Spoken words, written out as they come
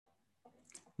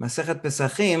Masechet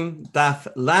Pesachim, Daf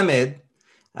Lamed.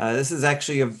 This is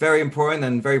actually a very important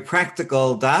and very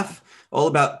practical daf, all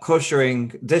about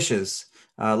koshering dishes.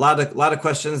 A lot of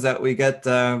questions that we get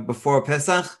before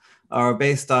Pesach are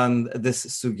based on this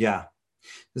sugya.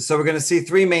 So we're going to see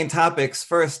three main topics.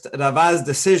 First, Rav's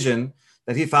decision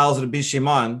that he follows Rabbi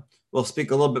Shimon. We'll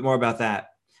speak a little bit more about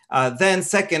that. Then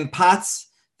second, pots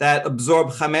that absorb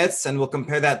chametz, and we'll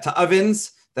compare that to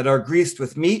ovens that are greased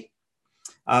with meat.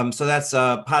 So that's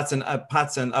pots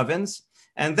and ovens.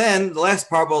 And then the last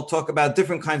part, we'll talk about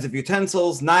different kinds of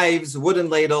utensils, knives, wooden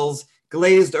ladles,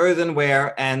 glazed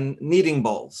earthenware, and kneading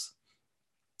bowls.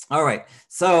 All right.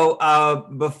 So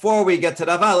before we get to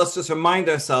Rava, let's just remind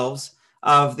ourselves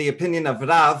of the opinion of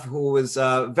Rav, who was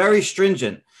very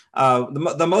stringent,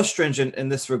 the most stringent in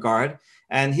this regard.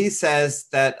 And he says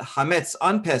that chametz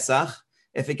on Pesach,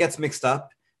 if it gets mixed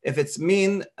up, if it's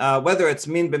min, whether it's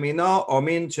min b'mino or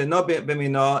min sheno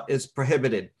b'mino, is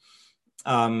prohibited.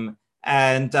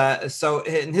 So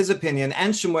in his opinion,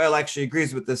 and Shemuel actually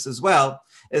agrees with this as well,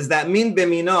 is that min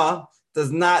b'mino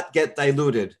does not get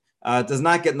diluted, does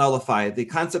not get nullified. The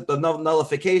concept of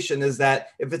nullification is that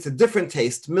if it's a different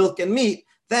taste, milk and meat,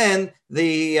 then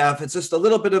if it's just a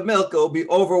little bit of milk, it will be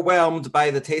overwhelmed by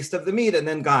the taste of the meat and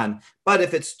then gone. But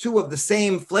if it's two of the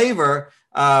same flavor,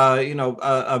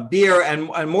 a beer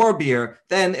and more beer,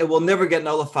 then it will never get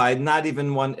nullified, not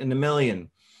even one in a million.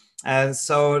 And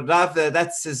so Rav,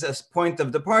 that's his point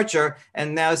of departure.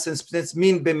 And now since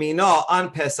min b'mino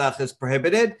on Pesach is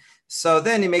prohibited, so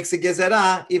then he makes a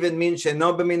gezerah, even min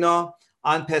sheno b'mino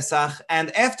on Pesach.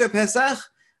 And after Pesach,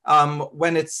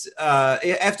 when it's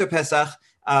after Pesach,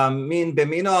 min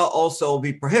b'mino also will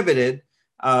be prohibited.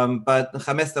 But the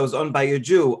chametz that was owned by a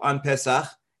Jew on Pesach,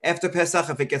 after Pesach,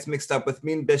 if it gets mixed up with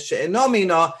min b'she'eno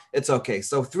mino, it's okay.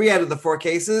 So 3 out of the 4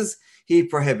 cases, he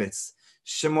prohibits.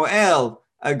 Shemuel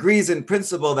agrees in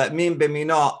principle that min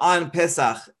b'mino on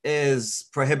Pesach is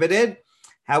prohibited.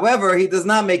 However, he does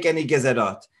not make any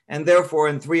gezerot. And therefore,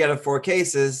 in 3 out of 4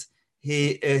 cases,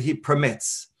 he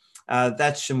permits.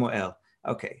 That's Shemuel.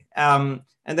 Okay. And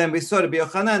then we saw Rabbi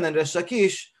Yochanan and Resh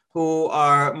Lakish, who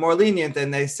are more lenient,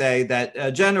 and they say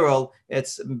that general,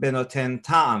 it's benoten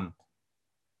ta'am.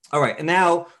 All right, and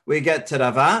now we get to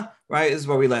Rava, right? This is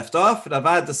where we left off.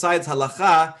 Rava decides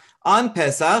halacha on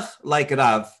Pesach like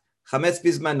Rav. Chametz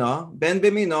bizmano, ben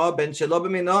b'mino, ben shelo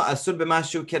b'mino, asur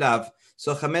b'mashu kerav.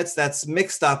 So chametz that's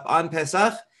mixed up on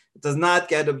Pesach does not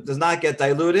get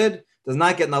diluted, does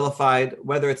not get nullified,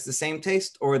 whether it's the same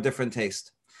taste or a different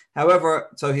taste.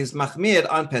 However, so he's machmir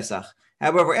on Pesach.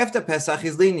 However, after Pesach,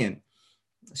 he's lenient.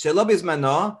 Shelo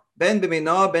bizmano, ben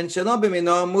b'mino, ben shelo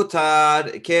b'mino,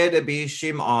 mutar ke Rabbi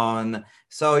Shimon.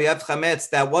 So you have chametz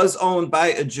that was owned by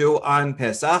a Jew on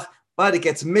Pesach, but it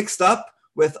gets mixed up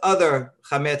with other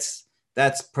chametz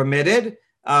that's permitted.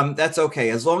 That's okay,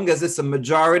 as long as it's a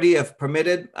majority of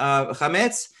permitted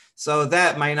chametz. So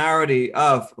that minority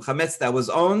of chametz that was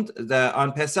owned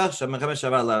on Pesach,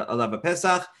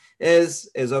 Pesach, is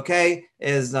okay,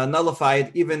 is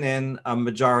nullified even in a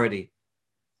majority,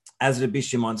 as Rabbi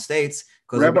Shimon states.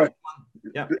 Rabbi,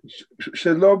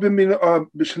 shelo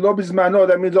bizmano,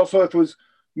 that means also if it was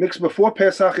mixed before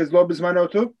Pesach, is lo bizmano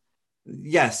too?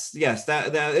 Yes,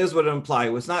 that is what it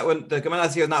implies. It's not when the Gemara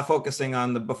here is not focusing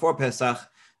on the before Pesach,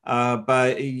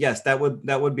 but yes, that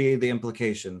would be the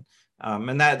implication.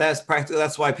 And that's practical.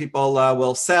 That's why people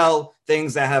will sell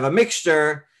things that have a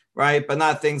mixture, right, but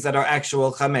not things that are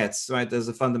actual chametz, right? There's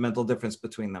a fundamental difference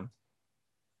between them.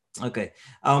 Okay.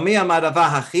 Hold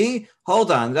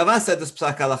on. Rava said this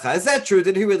psak halacha. Is that true?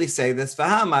 Did he really say this?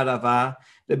 V'ha'amar Rava,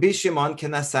 Rabbi Shimon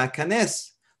kenasa kanes.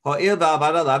 When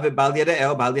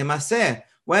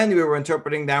we were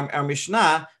interpreting our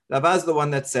Mishnah, Rava is the one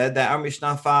that said that our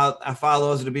Mishnah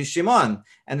follows Rabbi Shimon.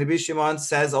 And Rabbi Shimon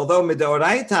says, although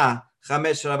midoraita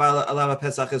chametz alav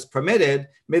Pesach is permitted,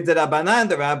 midrabanan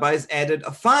the rabbis added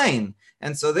a fine.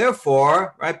 And so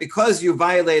therefore, right, because you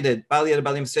violated Bal Yad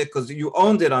Bal Yamseh, because you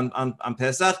owned it on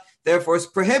Pesach, therefore it's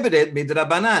prohibited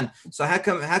midrabanan. So how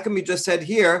come you just said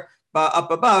here,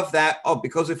 up above that,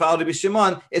 because we followed Rabbi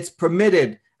Shimon, it's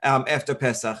permitted after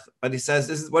Pesach. But he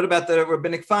says, what about the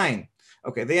rabbinic fine?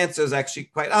 Okay, the answer is actually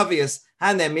quite obvious.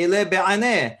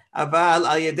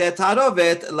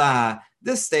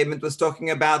 This statement was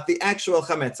talking about the actual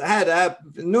chametz. I had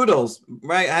noodles,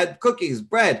 right? I had cookies,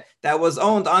 bread that was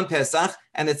owned on Pesach,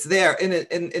 and it's there in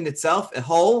itself, a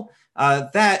whole.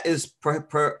 That is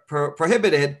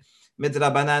prohibited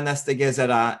midrabanan nasta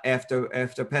gezerah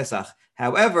after Pesach.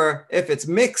 However, if it's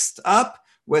mixed up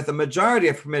with a majority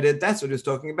of permitted, that's what he's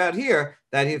talking about here,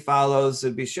 that he follows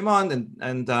Rabbi Shimon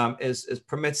and is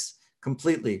permits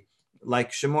completely,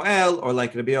 like Shemuel or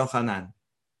like Rabbi Yochanan.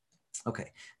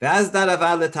 Okay. ואז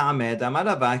דרבה לטעמד, אמר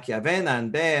רבה כי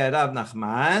אבנן ברב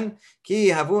נחמן,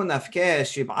 כי הבו נפקה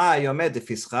 7 יומי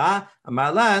דפסחה,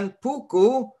 אמר לן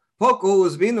פוקו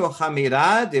uzbinu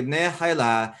chamira dibnei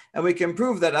chayla. And we can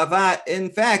prove that Ava, in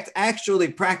fact, actually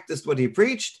practiced what he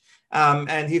preached,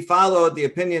 and he followed the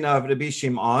opinion of Rabbi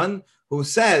Shimon, who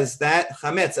says that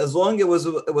chametz, as long as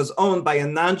it was owned by a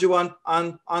non-Jew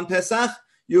on Pesach,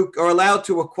 you are allowed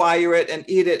to acquire it and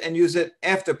eat it and use it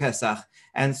after Pesach.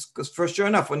 And for sure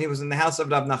enough, when he was in the house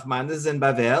of Rav Nachman, this is in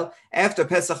Bavel, after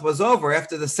Pesach was over,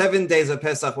 after the 7 days of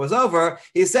Pesach was over,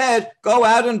 he said, go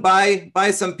out and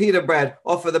buy some pita bread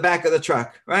off of the back of the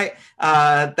truck, right?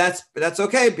 That's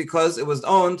okay because it was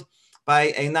owned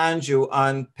by a non-Jew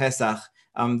on Pesach.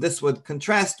 This would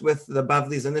contrast with the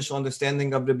Bavli's initial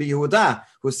understanding of Rabbi Yehuda,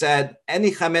 who said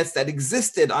any chametz that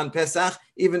existed on Pesach,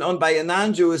 even owned by a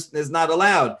non-Jew, is not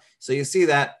allowed. So you see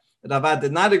that Ravad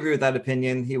did not agree with that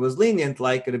opinion. He was lenient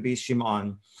like Rabbi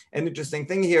Shimon. An interesting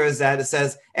thing here is that it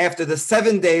says after the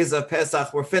 7 days of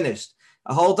Pesach were finished.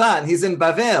 Hold on, he's in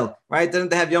Bavel, right? Didn't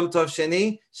they have Yom Tov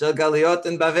Sheni, Shel Galiot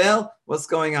in Bavel? What's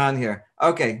going on here?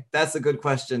 Okay, that's a good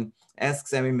question. Ask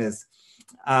Sami Miz.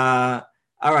 All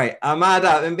right,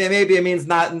 Amada, maybe it means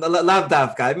not Lav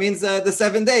Davka. It means the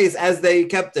 7 days as they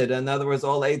kept it. In other words,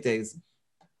 all 8 days.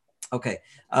 Okay,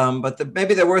 but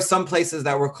maybe there were some places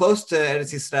that were close to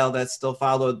Eretz Yisrael that still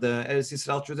followed the Eretz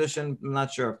Yisrael tradition. I'm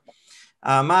not sure.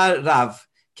 Amar Rav,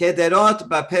 Kederot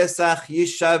ba'Pesach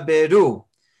yishaberu.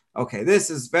 Okay, this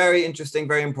is very interesting,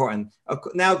 very important.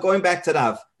 Now going back to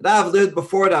Rav. Rav lived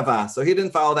before Rava, so he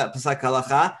didn't follow that Pesach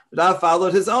halacha. Rav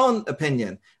followed his own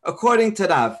opinion. According to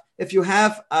Rav, if you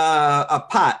have a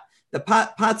pot, the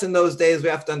pots in those days, we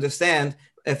have to understand,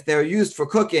 if they're used for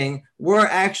cooking, were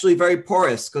actually very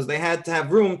porous because they had to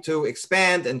have room to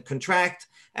expand and contract.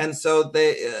 And so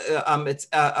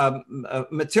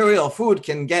material food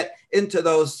can get into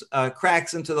those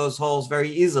cracks, into those holes very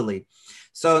easily.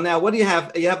 So now what do you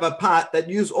have? You have a pot that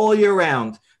you use all year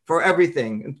round for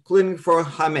everything, including for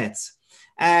chametz.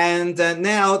 And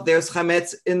now there's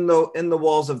chametz in the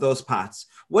walls of those pots.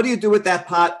 What do you do with that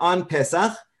pot on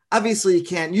Pesach? Obviously, you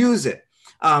can't use it.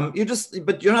 But you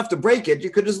don't have to break it. You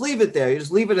could just leave it there. You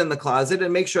just leave it in the closet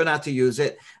and make sure not to use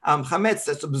it. Chametz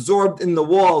that's absorbed in the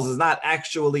walls is not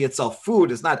actually itself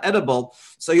food. It's not edible.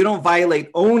 So you don't violate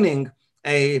owning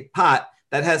a pot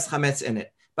that has chametz in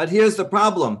it. But here's the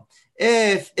problem.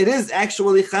 If it is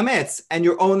actually chametz and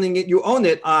you're owning it, you own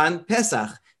it on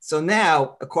Pesach. So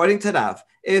now, according to Rav,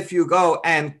 if you go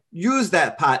and use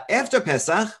that pot after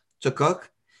Pesach to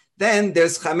cook, then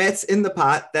there's chametz in the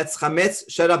pot. That's chametz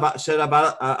sherabar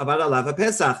alav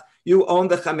Pesach. You own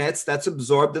the chametz that's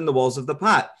absorbed in the walls of the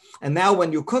pot. And now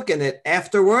when you cook in it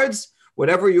afterwards,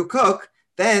 whatever you cook,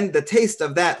 then the taste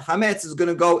of that chametz is going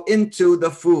to go into the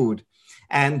food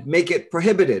and make it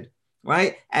prohibited,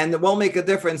 right? And it won't make a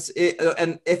difference.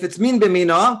 And if it's min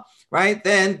b'mino, right,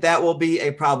 then that will be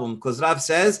a problem because Rav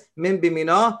says min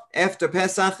b'mino after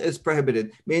Pesach is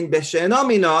prohibited. Min b'she'eno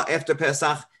mino after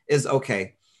Pesach is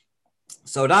okay.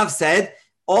 So Rav said,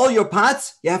 all your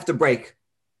pots you have to break.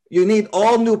 You need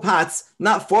all new pots,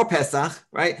 not for Pesach,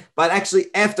 right? But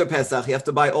actually after Pesach, you have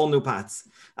to buy all new pots.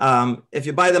 If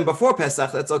you buy them before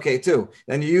Pesach, that's okay too.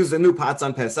 Then you use the new pots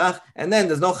on Pesach, and then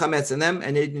there's no chametz in them,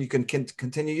 and you can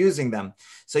continue using them.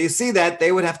 So you see that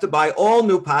they would have to buy all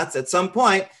new pots at some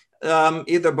point,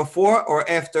 either before or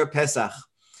after Pesach.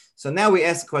 So now we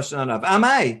ask a question on Rav.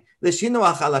 Amai,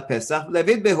 Pesach,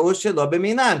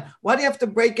 why do you have to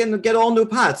break in and get all new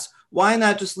pots? Why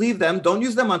not just leave them? Don't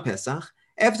use them on Pesach.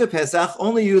 After Pesach,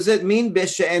 only use it min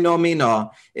b'she'eno mino.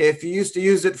 If you used to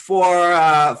use it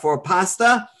for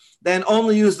pasta, then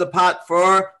only use the pot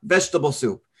for vegetable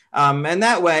soup. And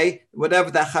that way, whatever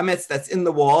the chametz that's in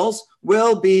the walls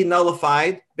will be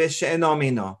nullified b'she'eno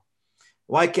mino.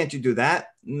 Why can't you do that?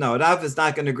 No, Rav is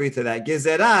not going to agree to that.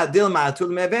 Gezerah dilma tul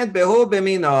meved behu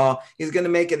b'mino. He's going to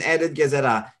make an added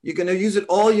gezerah. You're going to use it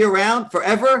all year round,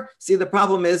 forever. See, the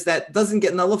problem is that it doesn't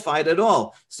get nullified at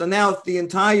all. So now, the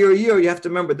entire year, you have to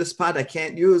remember this pot I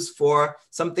can't use for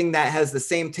something that has the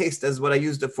same taste as what I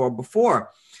used it for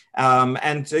before.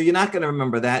 And so you're not going to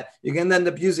remember that. You're going to end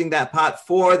up using that pot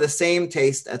for the same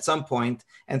taste at some point.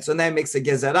 And so that makes a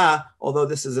gezerah, although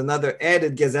this is another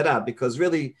added gezerah, because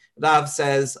really Rav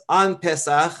says on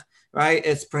Pesach, right,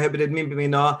 it's prohibited min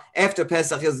b'mino. After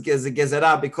Pesach is a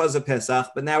gezerah because of Pesach,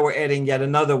 but now we're adding yet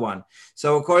another one.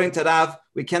 So according to Rav,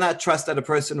 we cannot trust that a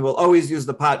person will always use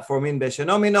the pot for min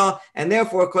b'sheno mino, and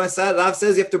therefore, according to Rav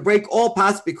says you have to break all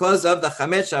pots because of the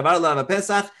chametz shavar alav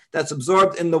Pesach that's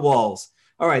absorbed in the walls.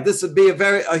 All right, this would be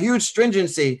a huge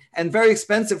stringency and very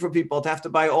expensive for people to have to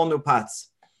buy all new pots.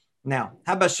 Now,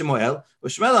 how about Shemuel?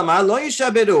 Shmuel amar lo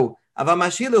yishaberu.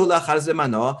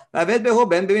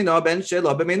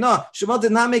 Shmuel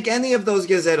did not make any of those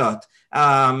gezerot.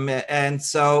 And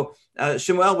so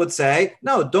Shemuel would say,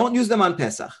 no, don't use them on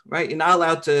Pesach, right? You're not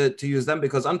allowed to use them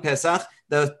because on Pesach,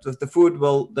 the food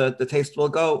the taste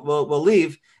will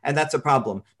leave, and that's a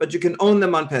problem. But you can own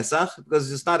them on Pesach because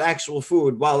it's not actual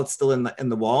food while it's still in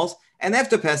the walls. And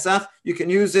after Pesach, you can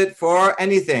use it for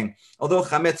anything. Although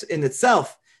chametz in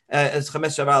itself is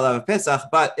chametz shavar alav Pesach,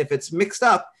 but if it's mixed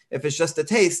up, if it's just a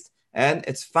taste, and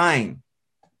it's fine.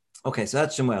 Okay, so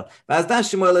that's Shemuel.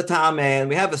 And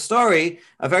we have a story,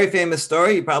 a very famous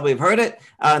story. You probably have heard it.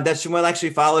 That Shemuel actually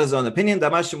followed his own opinion. He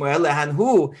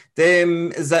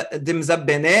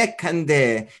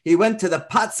went to the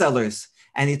pot sellers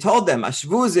and he told them, what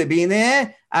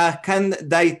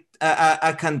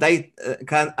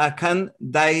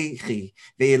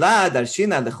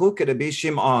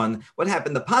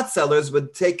happened? The pot sellers would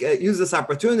use this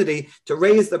opportunity to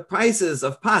raise the prices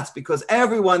of pots because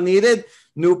everyone needed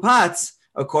new pots,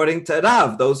 according to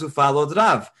Rav, those who followed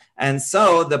Rav. And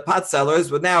so the pot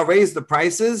sellers would now raise the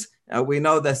prices. We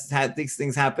know that these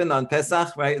things happen on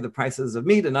Pesach, right? The prices of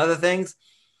meat and other things.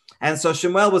 And so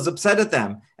Shemuel was upset at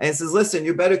them. And he says, listen,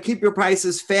 you better keep your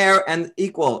prices fair and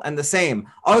equal and the same.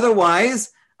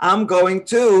 Otherwise, I'm going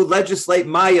to legislate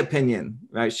my opinion,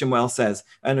 right? Shemuel says.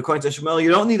 And according to Shemuel,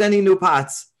 you don't need any new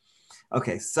pots.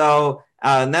 Okay, so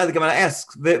now the Gemara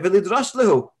asks,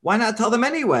 why not tell them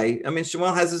anyway? I mean,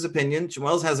 Shemuel has his opinion.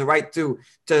 Shemuel has a right to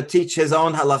teach his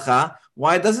own halacha.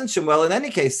 Why doesn't Shemuel in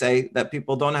any case say that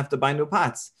people don't have to buy new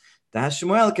pots? He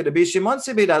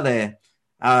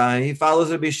follows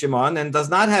Rabbi Shimon and does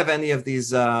not have any of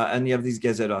these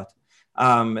gezerot.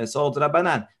 It's all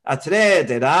Rabbanan.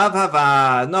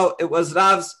 No, it was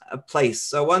Rav's place.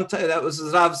 So one time that was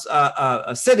Rav's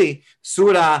a city,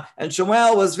 Surah, and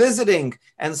Shemuel was visiting.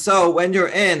 And so when you're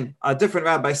in a different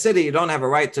rabbi city, you don't have a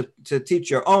right to teach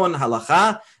your own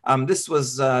halacha. This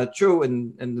was true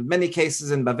in many cases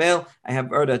in Bavel. I have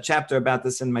heard a chapter about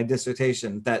this in my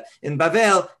dissertation, that in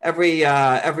Bavel,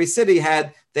 every city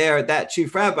had that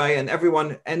chief rabbi, and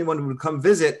anyone who would come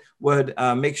visit would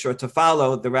make sure to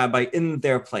follow the rabbi in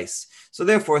their place. So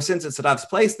therefore, since it's Rav's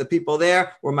place, the people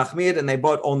there were machmir and they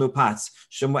bought all new pots.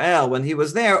 Shemuel, when he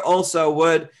was there, also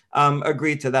would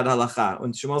agree to that halacha.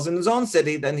 When Shemuel's in his own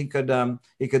city, then he could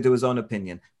do his own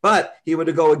opinion. But he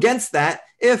would go against that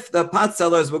if the pot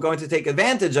sellers were going to take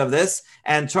advantage of this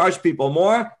and charge people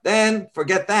more. Then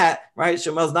forget that, right?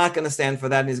 Shemuel's not going to stand for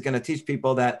that, and he's going to teach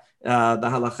people that the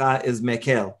halacha is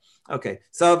mekel. Okay,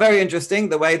 so very interesting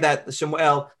the way that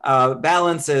Shemuel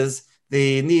balances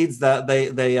the needs,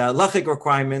 the lachic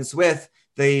requirements with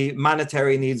the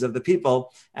monetary needs of the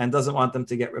people, and doesn't want them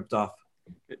to get ripped off.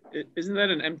 Isn't that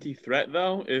an empty threat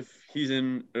though? If he's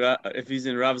in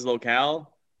Rav's locale?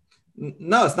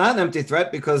 No, it's not an empty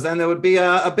threat, because then there would be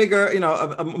a bigger,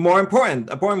 a more important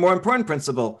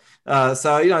principle.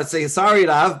 So say sorry,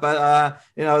 Rav, but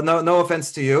no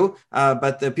offense to you,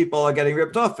 but the people are getting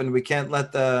ripped off, and we can't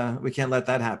let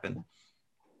that happen.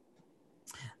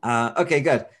 Okay,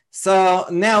 good. So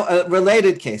now a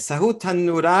related case. Sahu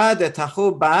tanura de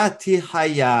tahu ba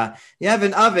tihaya. You have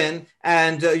an oven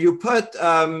and you put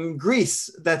grease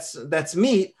that's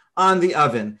meat on the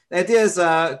oven. The idea is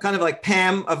kind of like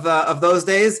Pam of those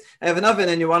days. I have an oven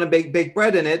and you want to bake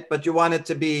bread in it, but you want it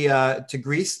to be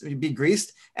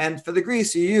greased. And for the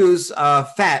grease, you use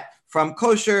fat from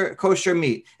kosher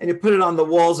meat, and you put it on the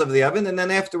walls of the oven. And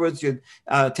then afterwards, you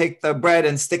take the bread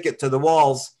and stick it to the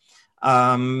walls. So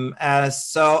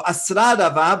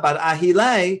asradava bar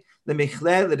ahilei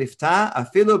lemichle lerifta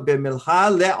afilu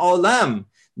b'milcha le'olam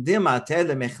dimate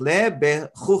lemichle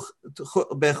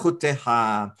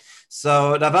bechuteha.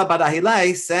 So Rava bar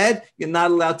Ahilai said you're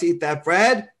not allowed to eat that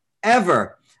bread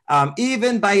ever,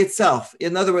 even by itself.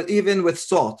 In other words, even with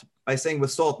salt. By saying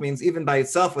with salt means even by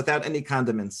itself without any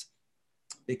condiments,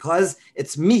 because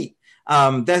it's meat.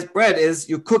 That bread is,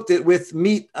 you cooked it with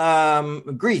meat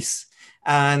grease.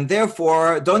 And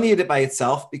therefore, don't eat it by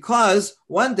itself, because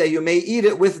one day you may eat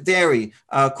it with dairy.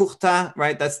 Kuchta,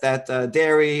 right? That's that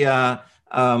dairy,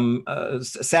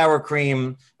 sour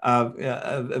cream,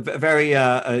 very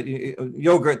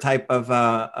yogurt type of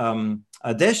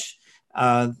a dish.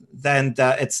 Then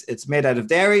it's made out of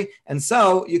dairy, and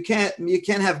so you can't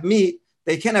have meat.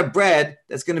 They can't have bread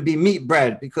that's going to be meat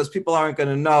bread, because people aren't going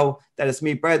to know that it's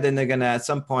meat bread. Then they're going to at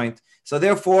some point. So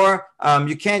therefore,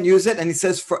 you can't use it. And he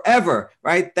says forever,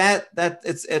 right? That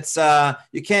it's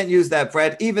you can't use that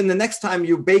bread. Even the next time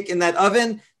you bake in that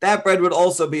oven, that bread would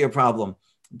also be a problem.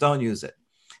 Don't use it.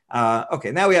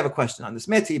 Okay, now we have a question on this.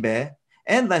 Metibe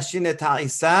en lashine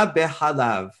ta'isa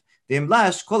behalav.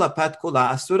 V'imlash kol hapat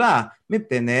kula asura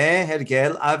mipnei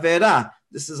hergel avera.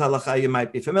 This is halacha you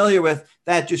might be familiar with,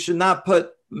 that you should not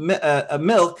put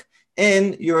milk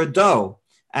in your dough.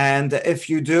 And if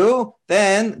you do,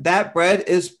 then that bread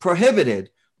is prohibited.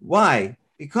 Why?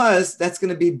 Because that's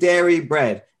going to be dairy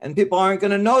bread. And people aren't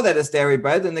going to know that it's dairy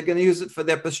bread, and they're going to use it for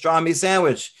their pastrami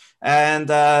sandwich. And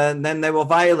then they will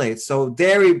violate. So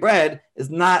dairy bread is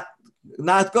not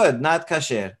good, not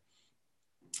kasher.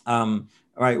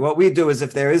 All right. What we do is,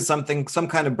 if there is some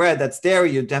kind of bread that's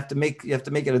dairy, you have to make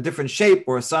it a different shape,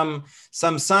 or some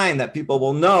sign that people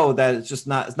will know that it's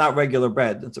not regular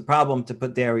bread. It's a problem to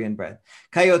put dairy in bread.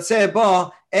 Kayotze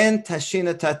bo en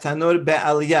tashina tanur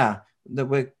be'aliyah.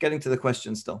 We're getting to the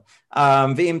question still.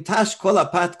 Ve'im tash kol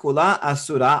hapat kula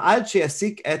asura ad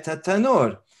she'asik et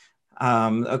tanur.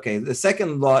 Okay, the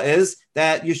second law is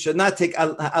that you should not take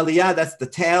aliyah, that's the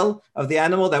tail of the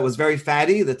animal that was very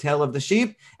fatty, the tail of the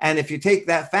sheep. And if you take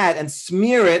that fat and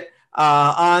smear it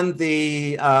on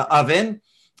the oven,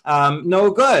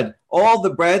 no good. All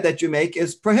the bread that you make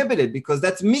is prohibited, because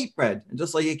that's meat bread. And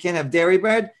just like you can't have dairy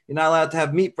bread, you're not allowed to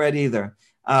have meat bread either,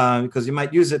 because you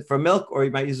might use it for milk or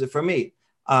you might use it for meat,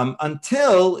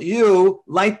 until you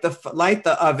light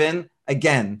the oven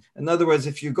again. In other words,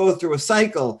 if you go through a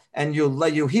cycle and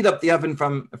you heat up the oven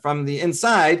from the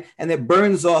inside and it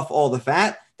burns off all the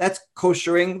fat, that's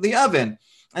koshering the oven.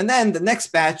 And then the next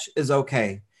batch is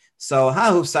okay. So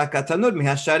so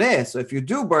if you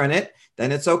do burn it,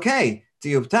 then it's okay.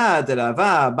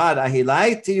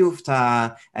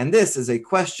 And this is a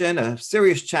question, a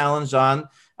serious challenge on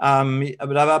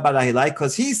Rava bar Ahilai,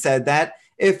 because he said that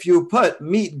if you put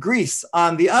meat grease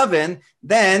on the oven,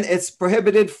 then it's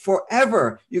prohibited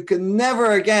forever. You can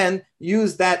never again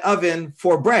use that oven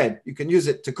for bread. You can use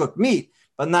it to cook meat,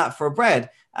 but not for bread.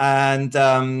 And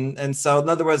so, in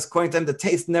other words, according to him, the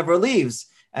taste never leaves.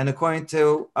 And according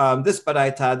to this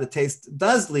baraita, the taste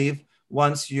does leave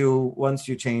once you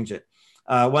change it,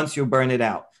 once you burn it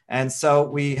out. And so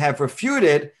we have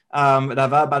refuted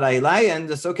Rava bar Ahilai,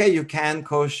 and it's okay, you can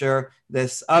kosher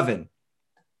this oven.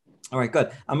 All right,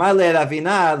 good. Amar le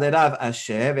Ravina le Rav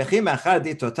Asher v'chi machar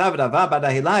ditotav Rava bar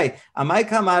Ahilai amai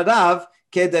kama Rav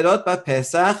kederot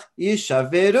b'Pesach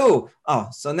yishaveru. Oh,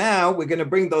 so now we're going to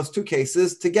bring those two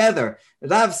cases together.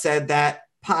 Rav said that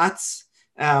pots,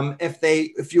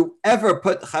 if you ever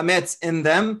put chametz in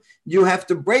them, you have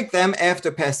to break them after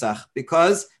Pesach,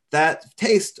 because that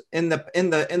taste in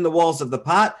the walls of the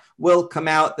pot will come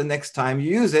out the next time you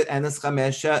use it, and it's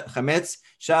chametz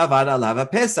sha'avad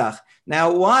alav Pesach.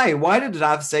 Now, why? Why did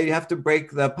Rav say you have to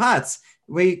break the pots?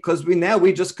 Because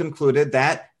we just concluded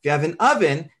that if you have an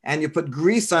oven and you put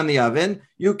grease on the oven,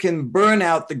 you can burn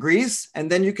out the grease and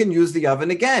then you can use the oven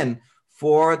again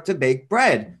to bake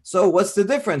bread. So what's the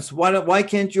difference? Why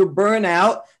can't you burn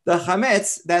out the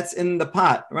chametz that's in the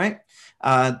pot, right?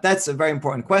 That's a very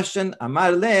important question.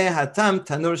 Amar le hatam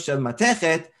tanur shel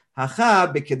matechet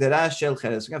hacha b'kedera shel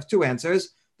cheres. We have two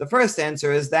answers. The first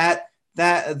answer is that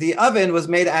the oven was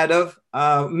made out of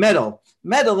metal.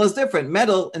 Metal is different.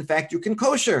 Metal, in fact, you can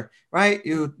kosher, right?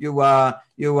 You heat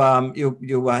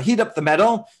up the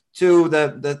metal to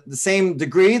the same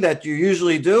degree that you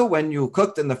usually do when you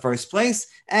cooked in the first place,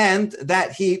 and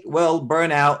that heat will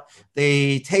burn out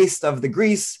the taste of the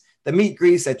grease, the meat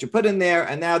grease that you put in there,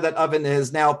 and now that oven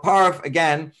is now parv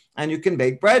again, and you can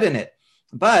bake bread in it.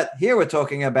 But here we're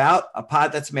talking about a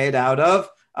pot that's made out of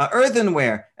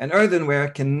earthenware, and earthenware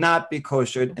cannot be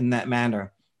koshered in that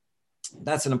manner.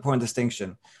 That's an important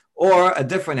distinction. Or a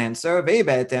different answer, or you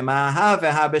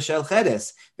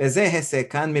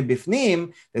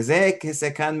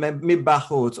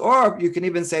can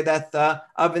even say that the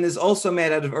oven is also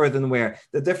made out of earthenware.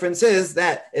 The difference is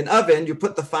that in oven, you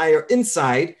put the fire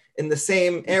inside in the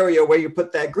same area where you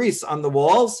put that grease on the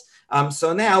walls.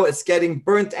 So now it's getting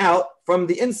burnt out from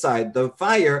the inside. The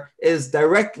fire is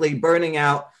directly burning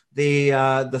out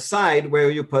the side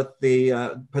where you put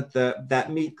that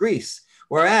meat grease.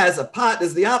 Whereas a pot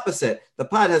is the opposite. The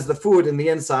pot has the food in the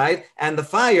inside and the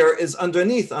fire is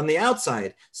underneath on the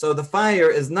outside. So the fire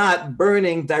is not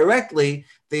burning directly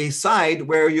the side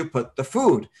where you put the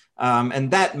food.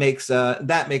 And that makes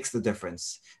the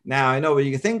difference. Now, I know what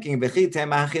you're thinking.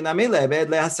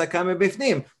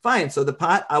 Fine. So the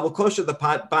pot, I will kosher the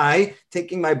pot by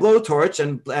taking my blowtorch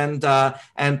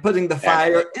and putting the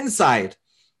fire inside.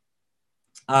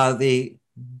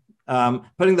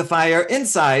 Putting the fire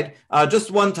inside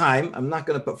just one time. I'm not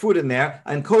going to put food in there,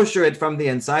 and kosher it from the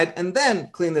inside and then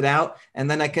clean it out, and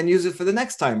then I can use it for the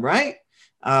next time, right?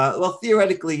 Well,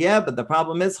 theoretically, yeah, but the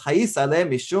problem is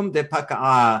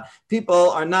people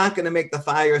are not going to make the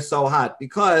fire so hot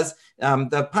because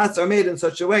the pots are made in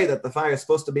such a way that the fire is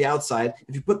supposed to be outside.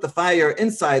 If you put the fire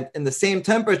inside in the same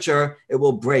temperature, it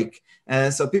will break.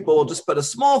 And so people will just put a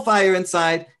small fire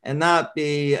inside and not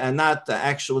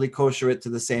actually kosher it to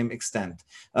the same extent.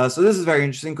 So this is very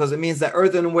interesting because it means that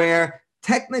earthenware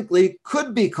technically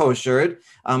could be koshered.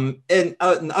 In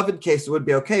an oven case, it would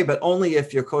be okay, but only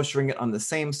if you're koshering it on the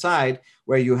same side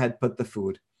where you had put the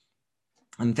food.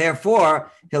 And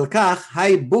therefore, hilkach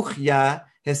hay buchya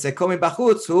hesekomi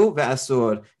bachutzu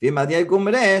ve'asur v'madye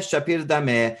gumre shapir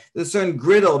dameh. There's a certain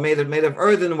griddle made of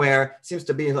earthenware, seems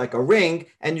to be like a ring,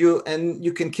 and you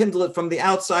can kindle it from the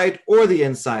outside or the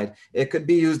inside. It could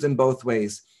be used in both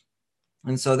ways.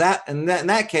 And so in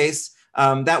that case,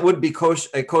 that would be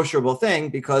a kosherable thing,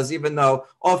 because even though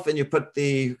often you put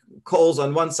the coals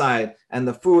on one side and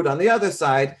the food on the other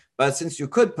side, but since you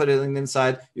could put it on the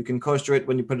inside, you can kosher it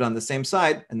when you put it on the same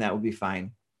side, and that would be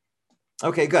fine.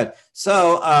 Okay, good.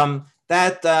 So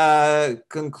that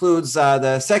concludes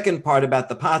the second part about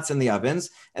the pots and the ovens.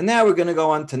 And now we're going to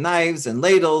go on to knives and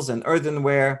ladles and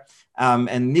earthenware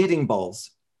and kneading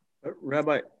bowls.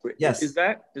 Rabbi, yes, is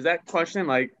that question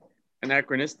like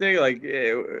anachronistic? Like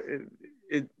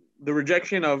the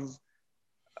rejection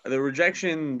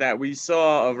that we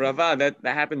saw of Rava that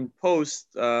happened post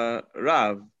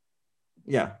Rav.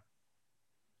 Yeah,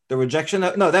 the rejection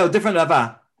of that was different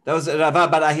Rava. That was Rava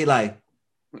bar Ahilai.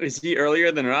 Is he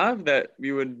earlier than Rav that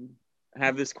we would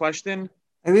have this question?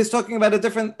 And he's talking about a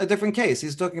different case.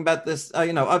 He's talking about this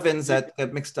ovens that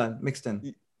get mixed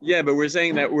in. Yeah, but we're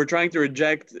saying that we're trying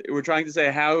to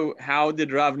say how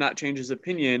did Rav not change his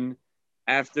opinion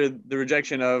after the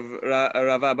rejection of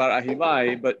Rava bar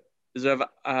Ahilai, but is Rava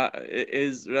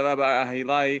bar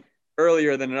Ahilai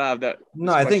earlier than Rav?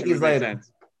 No, I think he's later.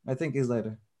 I think he's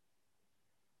later.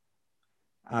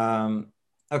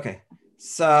 Okay,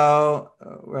 so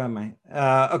where am I?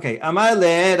 Okay, Amar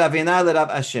le Ravina le Rav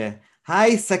Asher.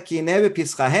 Hi sakine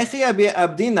bepischa hechi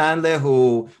abdinan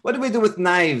lehu. What do we do with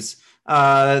knives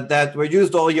that were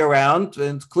used all year round,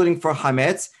 including for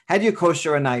hametz? How do you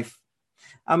kosher a knife?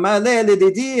 Amar le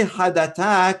lididi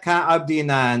hadata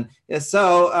ka'abdinan.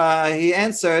 So he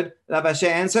answered, Rav Asher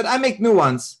answered, I make new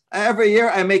ones. Every year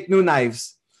I make new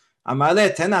knives. All right,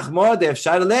 that's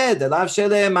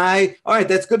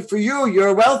good for you.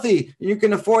 You're wealthy. You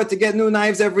can afford to get new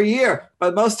knives every year.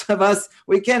 But most of us,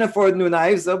 we can't afford new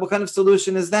knives. So what kind of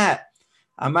solution is that?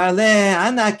 No, I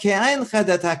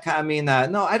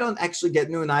don't actually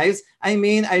get new knives. I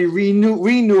mean, I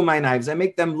renew my knives. I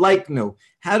make them like new.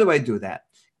 How do I do that?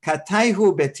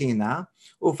 Kataihu betina,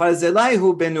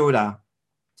 ufarzelaihu benura.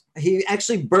 He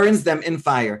actually burns them in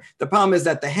fire. The problem is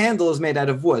that the handle is made out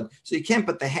of wood, so you can't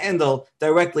put the handle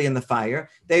directly in the fire.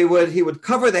 He would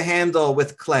cover the handle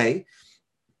with clay,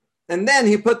 and then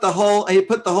he put the whole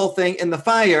thing in the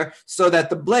fire so that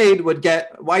the blade would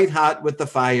get white hot with the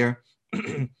fire.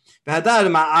 And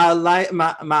then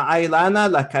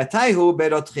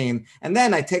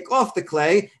I take off the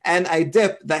clay and I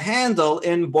dip the handle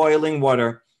in boiling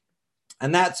water,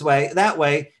 and that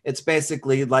way it's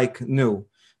basically like new.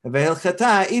 But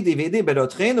halacha,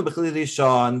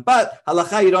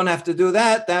 you don't have to do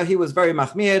that. Now he was very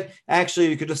mahmir. Actually,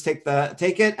 you could just take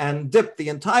it and dip the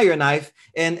entire knife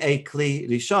in a kli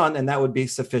rishon, and that would be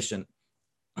sufficient.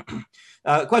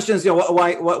 Question is,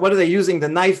 what are they using the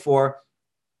knife for?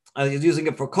 Using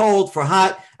it for cold, for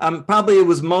hot. Probably it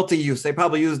was multi-use. They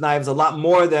probably use knives a lot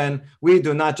more than we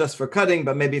do, not just for cutting,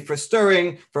 but maybe for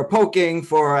stirring, for poking,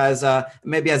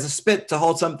 maybe as a spit to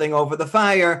hold something over the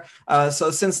fire.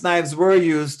 So since knives were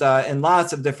used in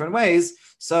lots of different ways,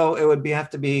 so it would have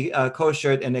to be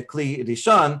koshered in a kli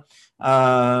rishon.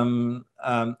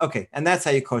 Okay, and that's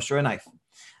how you kosher a knife.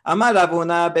 Amar Rav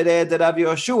Huna bered Rav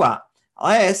Yoshua.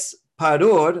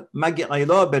 Parur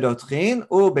magi'ilo berotchin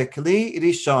ubekli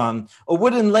rishon. A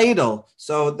wooden ladle.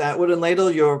 So that wooden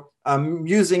ladle, you're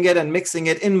using it and mixing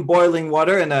it in boiling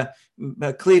water in a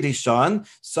kli rishon.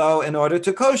 So in order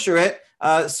to kosher it,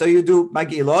 so you do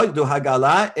magi'ilo, you do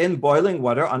hagala in boiling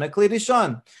water on a kli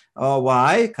rishon.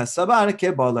 Why? Kasabar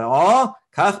keboleo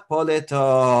kach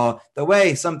poleto. The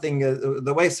way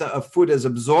food is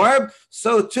absorbed,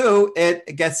 so too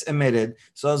it gets emitted.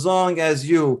 So as long as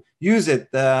you use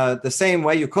it the same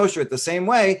way, you kosher it the same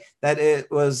way that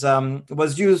it was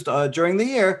used during the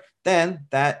year, then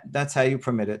that's how you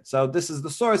permit it. So this is the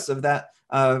source of that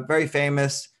very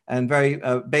famous and very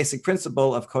basic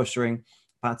principle of koshering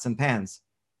pots and pans.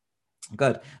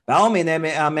 Good.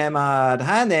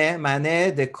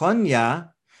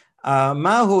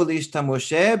 Mahu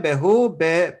lishtamoshe behu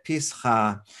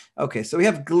bepischa. Okay, so we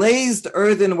have glazed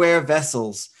earthenware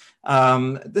vessels.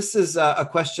 This is a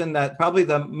question that probably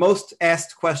the most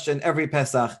asked question every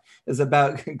Pesach is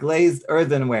about glazed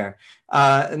earthenware.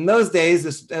 In those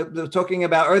days, they're talking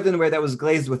about earthenware that was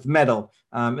glazed with metal.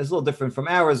 It's a little different from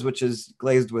ours, which is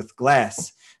glazed with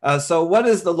glass. So what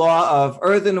is the law of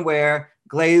earthenware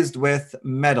glazed with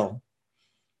metal?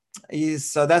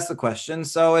 So that's the question.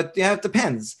 So it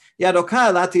depends. The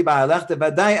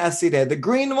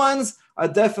green ones are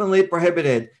definitely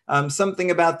prohibited.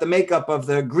 Something about the makeup of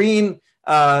the green,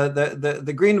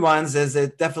 the green ones is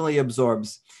it definitely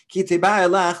absorbs. What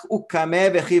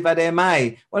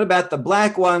about the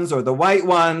black ones or the white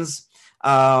ones?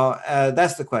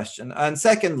 That's the question. And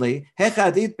secondly, if it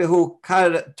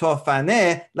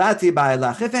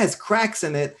has cracks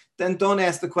in it, then don't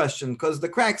ask the question, because the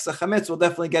cracks, the chametz will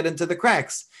definitely get into the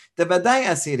cracks. But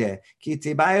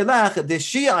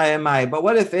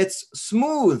what if it's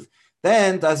smooth?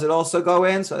 Then does it also go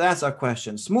in? So that's our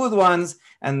question. Smooth ones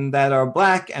and that are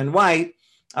black and white,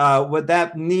 would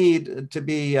that need to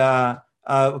be, can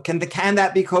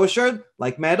that be koshered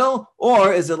like metal,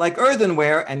 or is it like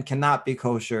earthenware and cannot be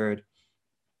koshered?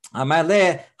 No,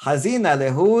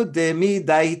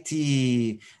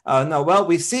 well,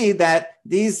 we see that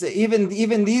these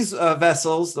even these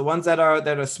vessels, the ones that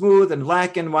are smooth and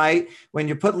black and white, when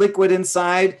you put liquid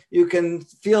inside, you can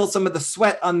feel some of the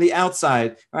sweat on the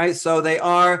outside, right? So they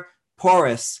are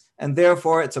porous, and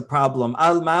therefore it's a problem.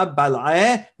 Alma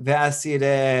bal'eh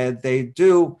ve'asireh, they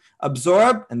do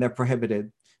absorb and they're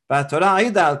prohibited. And then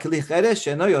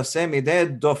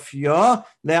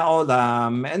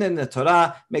the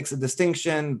Torah makes a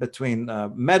distinction between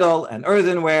metal and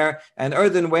earthenware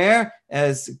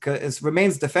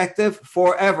remains defective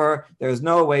forever. There's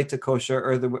no way to kosher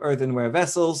earthenware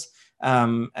vessels,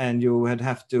 and you would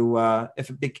have to, if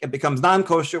it becomes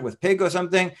non-kosher with pig or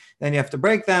something, then you have to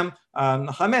break them.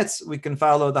 Chametz, we can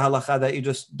follow the halacha that you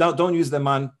just don't use them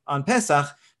on Pesach,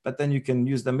 but then you can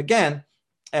use them again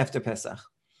after Pesach.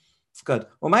 It's good.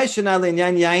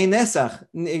 Yain nesach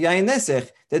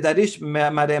darish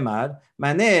maremar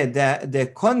mane de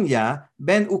konya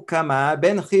ben ukama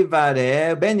ben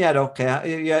chivare ben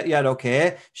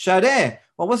yaroke share.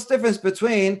 Well, what's the difference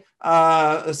between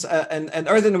an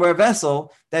earthenware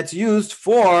vessel that's used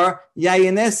for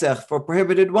yain nesach, for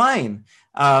prohibited wine?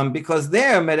 Because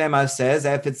there, Meremar says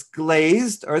that if it's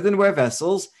glazed earthenware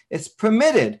vessels, it's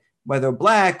permitted, whether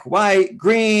black, white,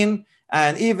 green.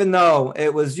 And even though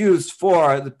it was used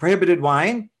for the prohibited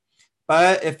wine,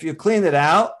 but if you clean it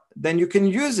out, then you can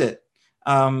use it.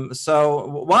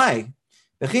 So why?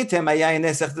 If you're going to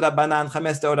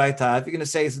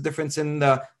say it's a difference in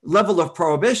the level of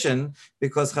prohibition,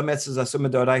 because chametz is asuma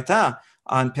d'oraita,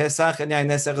 on Pesach and yain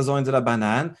nesach is only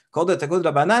d'Rabbanan. Kol takun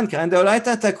d'Rabbanan k'en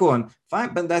d'oraita takun.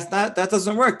 Fine, but that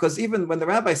doesn't work, because even when the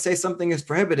rabbis say something is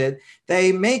prohibited,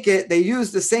 they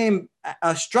use the same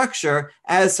structure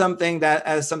as something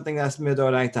that's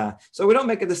midoraita. So we don't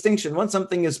make a distinction. Once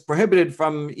something is prohibited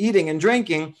from eating and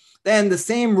drinking, then the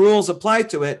same rules apply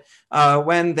to it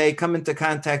when they come into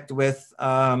contact with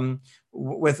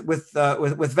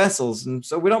vessels, and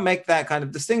so we don't make that kind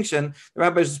of distinction. The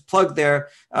rabbis just plug their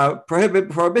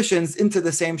prohibitions into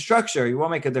the same structure. You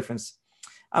won't make a difference.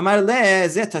 Amar le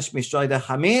ze tashmisho al yedei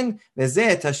chamin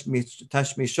veze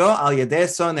tashmisho al yedei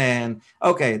sonen.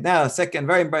 Okay, now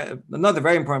another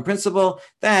very important principle,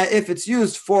 that if it's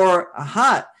used for a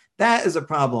hot, that is a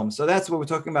problem. So that's what we're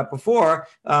talking about before.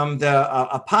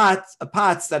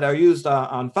 Pots that are used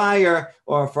on fire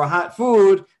or for hot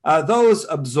food, those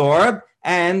absorb,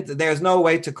 and there's no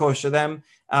way to kosher them.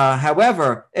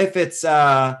 However, if it's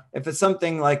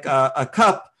something like a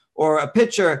cup or a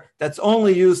pitcher that's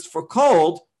only used for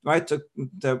cold, right?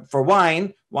 For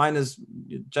wine is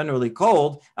generally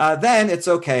cold. Then it's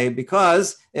okay,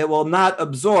 because it will not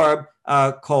absorb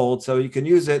cold, so you can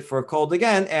use it for cold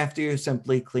again after you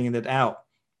simply clean it out.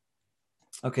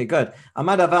 Okay, good.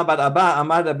 Amar Rava bar Abba,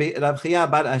 Amar Rav Chia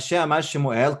bar Asher, Amar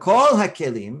Shemuel, Kol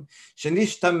hakelim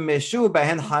shenishtameshu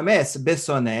behen chametz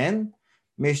besonen,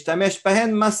 mishtamesh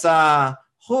behen masa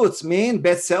chutz min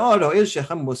bet seor or il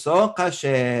shechamuso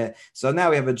kasher. So now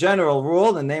we have a general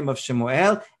rule in the name of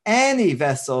Shemuel: any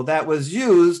vessel that was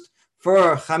used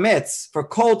for chametz, for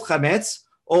cold chametz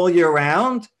all year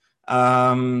round,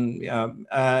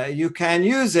 you can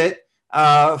use it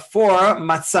for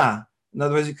matzah. In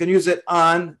other words, you can use it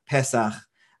on Pesach,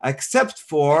 except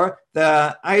for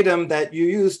the item that you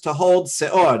use to hold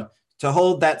seor, to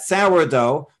hold that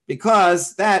sourdough,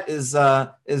 because that is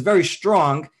very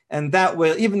strong, and that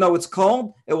will, even though it's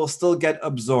cold, it will still get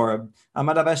absorbed. And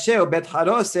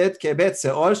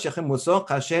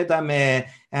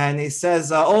he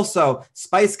says also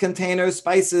spice containers,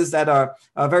 spices that are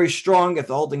very strong, if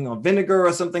they're holding vinegar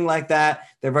or something like that,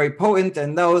 they're very potent,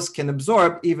 and those can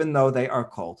absorb even though they are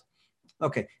cold.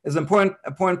 Okay, there's an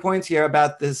important point here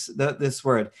about this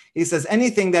word. He says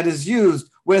anything that is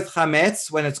used with chametz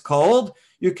when it's cold,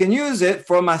 you can use it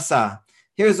for masa.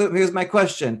 Here's my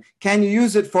question: can you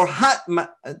use it for hot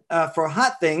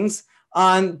things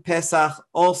on Pesach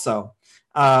also?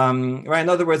 Right. In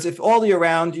other words, if all year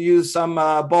round you use some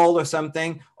bowl or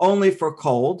something only for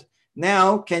cold,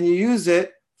 now can you use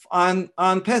it on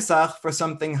Pesach for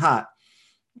something hot?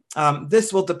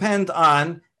 This will depend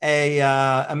on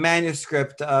a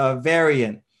manuscript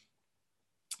variant.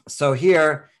 So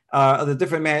here are the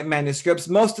different manuscripts.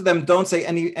 Most of them don't say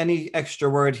any extra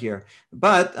word here.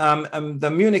 But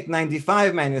the Munich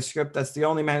 95 manuscript, that's the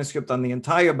only manuscript on the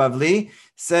entire Bavli,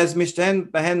 says Mishten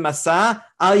Behen Masa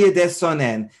Al Yedeh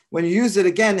Sonen. When you use it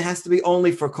again, it has to be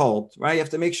only for cold, right? You have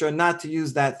to make sure not to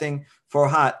use that thing for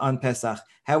hot on Pesach.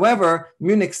 However,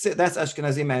 Munich 6, that's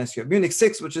Ashkenazi manuscript. Munich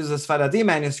 6, which is a Sfaradi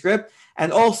manuscript,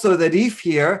 and also the Rif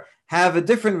here, have a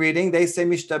different reading. They say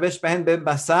mishtabesh behen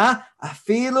basa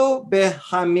afilu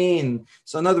behamin.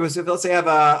 So in other words, if let's say I have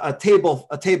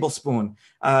a tablespoon,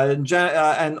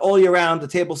 and all year round the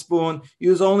tablespoon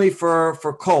used only for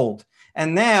cold.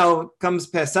 And now comes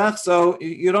Pesach, so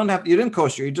you didn't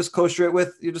kosher, you just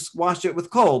wash it with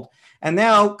cold. And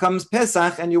now comes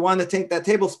Pesach, and you want to take that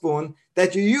tablespoon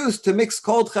that you used to mix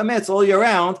cold chametz all year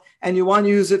round, and you want to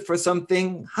use it for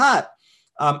something hot.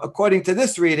 According to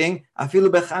this reading, afilu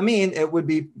bechamin, it would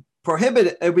be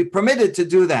prohibited. It would be permitted to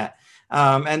do that,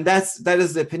 and that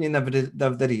is the opinion of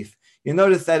the Rif. You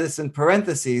notice that it's in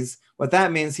parentheses. What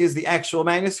that means, here's the actual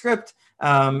manuscript,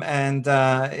 and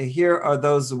here are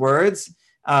those words.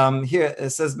 Here it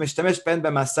says mishtamesh ben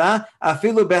b'masa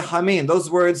afilu bechamin.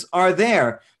 Those words are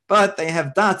there, but they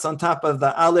have dots on top of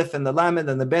the aleph and the lamed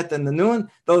and the bet and the nun.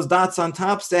 Those dots on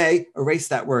top say erase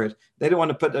that word. They don't want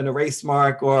to put an erase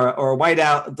mark or white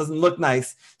out. It doesn't look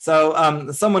nice. So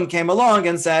someone came along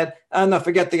and said, no,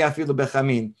 forget the afilu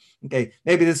bechamin. Okay,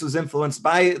 maybe this was influenced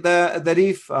by the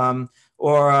Rif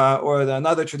or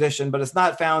another tradition, but it's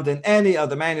not found in any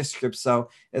other manuscript. So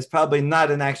it's probably not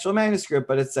an actual manuscript,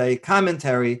 but it's a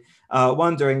commentary.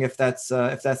 Wondering if that's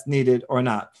needed or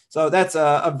not. So that's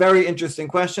a very interesting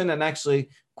question and actually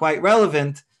quite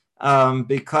relevant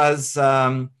because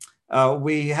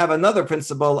we have another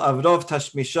principle of Rov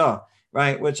Tashmisha,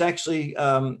 right, which actually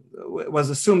was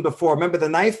assumed before. Remember the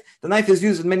knife? The knife is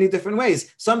used in many different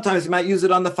ways. Sometimes you might use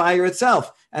it on the fire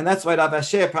itself, and that's why Rav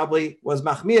Asher probably was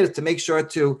machmir to make sure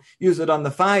to use it on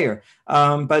the fire.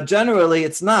 But generally,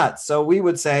 it's not. So we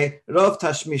would say Rov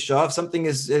Tashmisha, if something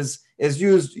is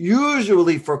used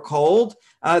usually for cold,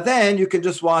 then you can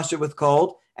just wash it with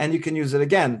cold and you can use it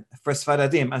again. For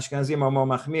Sfaradim, Ashkenazim are more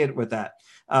machmir with that.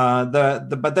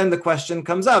 But then the question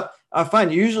comes up, fine,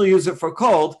 you usually use it for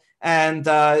cold, and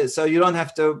so you don't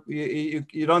have to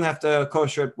you don't have to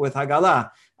kosher it with Hagalah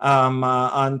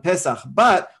on Pesach.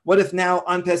 But what if now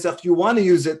on Pesach you want to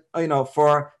use it,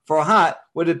 for hot?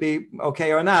 Would it be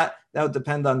okay or not? That would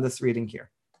depend on this reading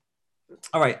here.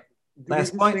 All right,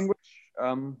 last point.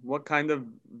 What kind of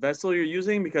vessel you're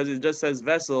using, because it just says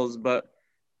vessels, but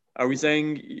are we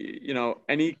saying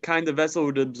any kind of vessel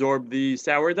would absorb the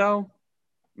sourdough?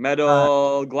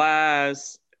 Metal,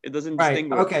 glass, it doesn't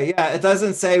distinguish. Okay, yeah, it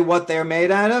doesn't say what they're made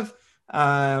out of.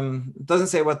 It doesn't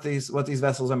say what these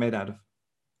vessels are made out of.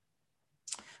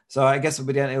 So I guess it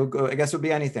would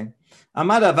be anything.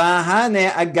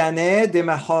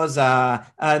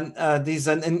 These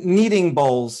kneading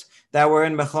bowls that were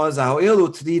in Mechoza.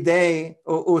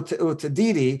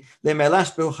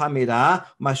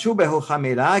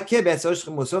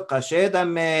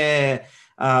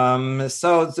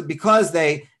 So because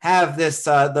they have this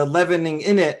the leavening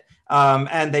in it,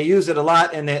 and they use it a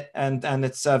lot in it, and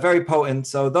it's very potent.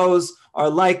 So those are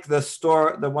like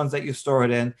the ones that you store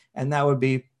it in, and that would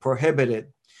be prohibited.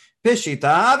 Pishita,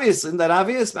 obviously, that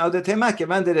obvious. No,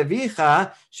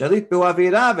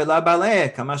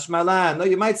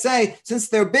 you might say, since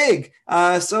they're big,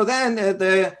 so then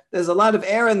there's a lot of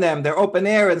air in them. They're open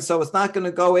air, and so it's not going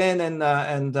to go in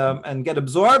and get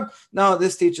absorbed. No,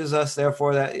 this teaches us,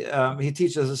 therefore, that he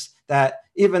teaches us that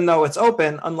even though it's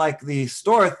open, unlike the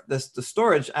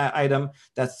storage item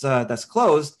that's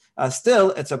closed, still,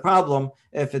 it's a problem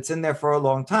if it's in there for a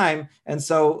long time. And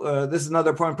so this is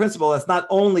another important principle. It's not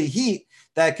only heat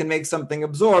that can make something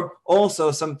absorb,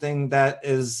 also something that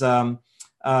is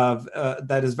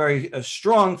that is very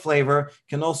strong flavor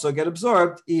can also get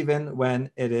absorbed even when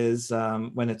it is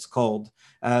when it's cold.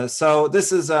 So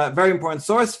this is a very important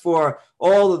source for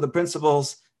all of the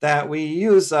principles that we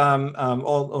use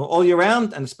all year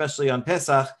round, and especially on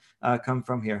Pesach, come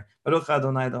from here. Baruch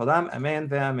Adonai L'olam, Amen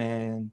ve'amen.